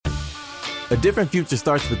A different future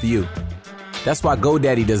starts with you. That's why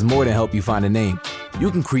GoDaddy does more than help you find a name.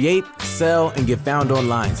 You can create, sell, and get found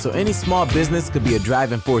online, so any small business could be a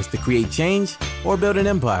driving force to create change or build an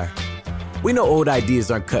empire. We know old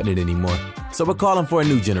ideas aren't cutting it anymore, so we're calling for a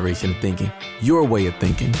new generation of thinking, your way of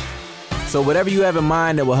thinking. So whatever you have in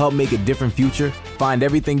mind that will help make a different future, find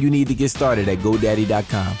everything you need to get started at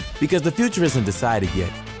GoDaddy.com. Because the future isn't decided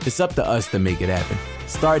yet. It's up to us to make it happen.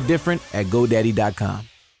 Start different at GoDaddy.com.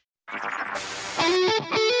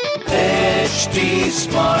 HT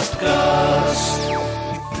Smartcast.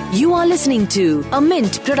 You are listening to a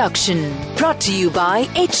Mint production brought to you by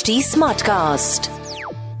HT Smartcast.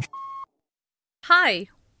 Hi,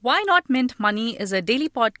 Why Not Mint Money is a daily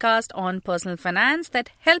podcast on personal finance that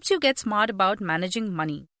helps you get smart about managing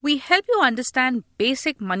money. We help you understand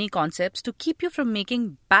basic money concepts to keep you from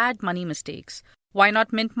making bad money mistakes. Why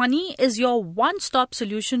Not Mint Money is your one-stop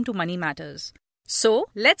solution to money matters. So,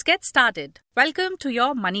 let's get started. Welcome to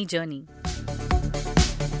your money journey.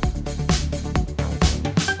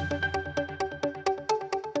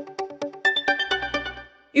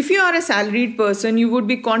 If you are a salaried person, you would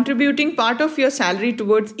be contributing part of your salary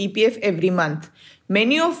towards EPF every month.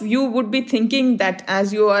 Many of you would be thinking that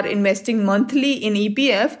as you are investing monthly in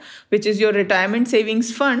EPF, which is your retirement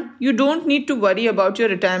savings fund, you don't need to worry about your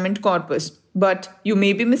retirement corpus. But you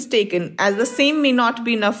may be mistaken, as the same may not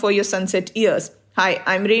be enough for your sunset years. Hi,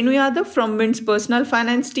 I'm Renu Yadav from Mint's personal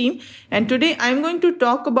finance team, and today I'm going to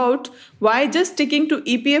talk about why just sticking to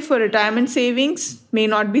EPF for retirement savings may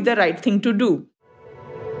not be the right thing to do.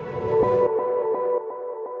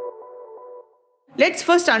 Let's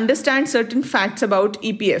first understand certain facts about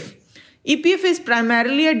EPF. EPF is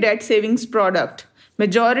primarily a debt savings product.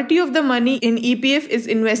 Majority of the money in EPF is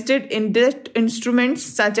invested in debt instruments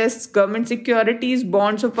such as government securities,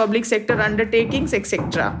 bonds of public sector undertakings,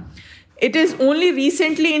 etc. It is only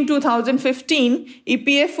recently in 2015,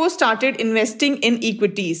 EPFO started investing in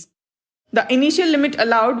equities. The initial limit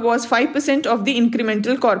allowed was 5% of the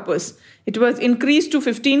incremental corpus. It was increased to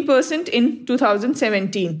 15% in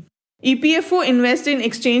 2017. EPFO invests in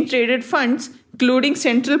exchange-traded funds, including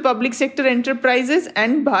central public sector enterprises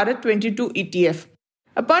and Bharat 22 ETF.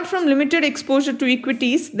 Apart from limited exposure to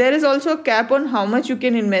equities, there is also a cap on how much you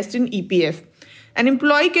can invest in EPF. An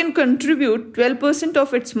employee can contribute 12%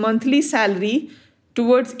 of its monthly salary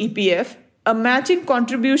towards EPF. A matching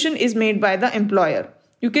contribution is made by the employer.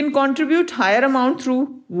 You can contribute higher amount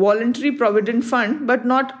through voluntary provident fund, but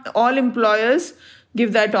not all employers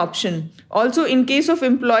give that option. Also, in case of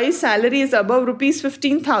employee's salary is above rupees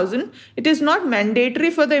 15,000, it is not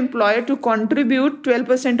mandatory for the employer to contribute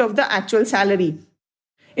 12% of the actual salary.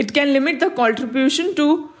 It can limit the contribution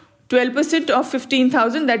to 12% of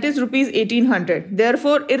 15,000, that is rupees 1,800.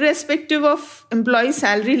 Therefore, irrespective of employee's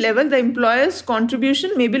salary level, the employer's contribution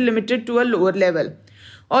may be limited to a lower level.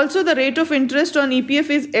 Also, the rate of interest on EPF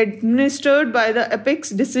is administered by the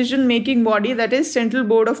apex decision-making body, that is Central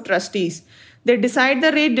Board of Trustees. They decide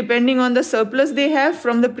the rate depending on the surplus they have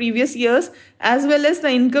from the previous years as well as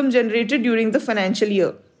the income generated during the financial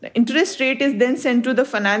year. The interest rate is then sent to the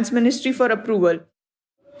Finance Ministry for approval.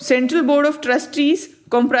 Central Board of Trustees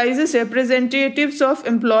comprises representatives of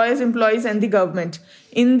employers, employees and the government.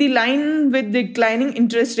 In the line with declining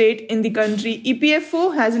interest rate in the country,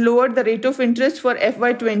 EPFO has lowered the rate of interest for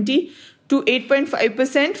FY20 to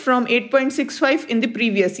 8.5% from 8.65% in the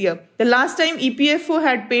previous year. The last time EPFO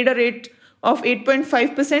had paid a rate of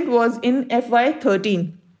 8.5% was in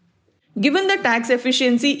FY13. Given the tax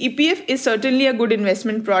efficiency, EPF is certainly a good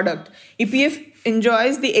investment product. EPF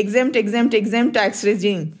enjoys the exempt tax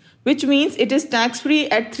regime, which means it is tax-free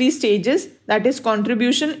at 3 stages, that is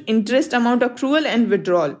contribution, interest amount accrual and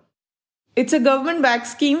withdrawal. It's a government-backed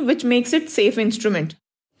scheme which makes it safe instrument.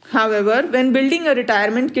 However, when building a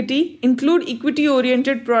retirement kitty, include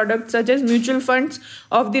equity-oriented products such as mutual funds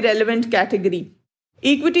of the relevant category.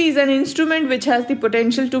 Equity is an instrument which has the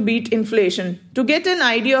potential to beat inflation. To get an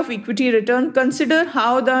idea of equity return, consider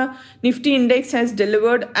how the Nifty index has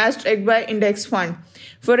delivered as tracked by index fund.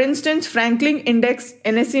 For instance, Franklin Index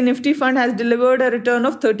NSE Nifty fund has delivered a return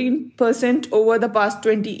of 13% over the past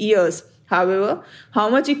 20 years. However, how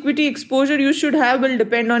much equity exposure you should have will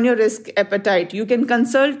depend on your risk appetite. You can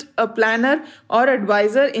consult a planner or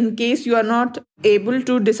advisor in case you are not able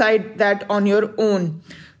to decide that on your own.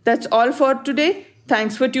 That's all for today.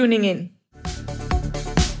 Thanks for tuning in.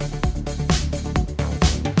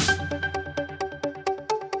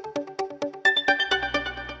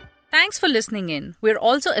 Thanks for listening in. We're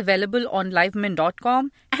also available on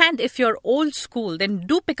livemint.com, and if you're old school, then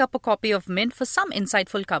do pick up a copy of Mint for some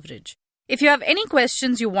insightful coverage. If you have any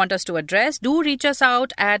questions you want us to address, do reach us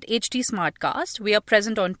out at HT Smartcast. We are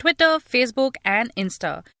present on Twitter, Facebook, and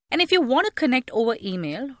Insta. And if you want to connect over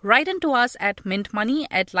email, write into us at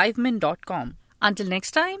mintmoney@livemint.com. Until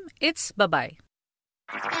next time, it's bye-bye.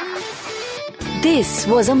 This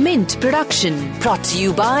was a Mint production brought to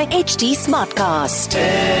you by HT Smartcast.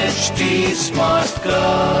 HT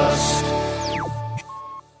Smartcast.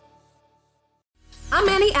 I'm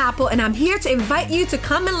Annie Apple, and I'm here to invite you to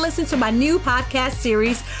come and listen to my new podcast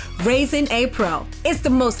series, Raising a Pro. It's the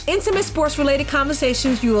most intimate sports-related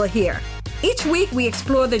conversations you will hear. Each week, we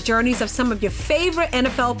explore the journeys of some of your favorite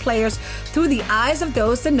NFL players through the eyes of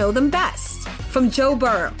those that know them best. From Joe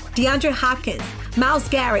Burrow, DeAndre Hopkins, Myles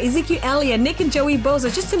Garrett, Ezekiel Elliott, Nick and Joey Bosa,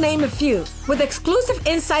 just to name a few. With exclusive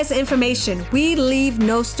insights and information, we leave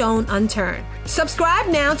no stone unturned. Subscribe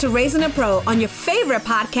now to Raising a Pro on your favorite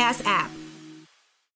podcast app.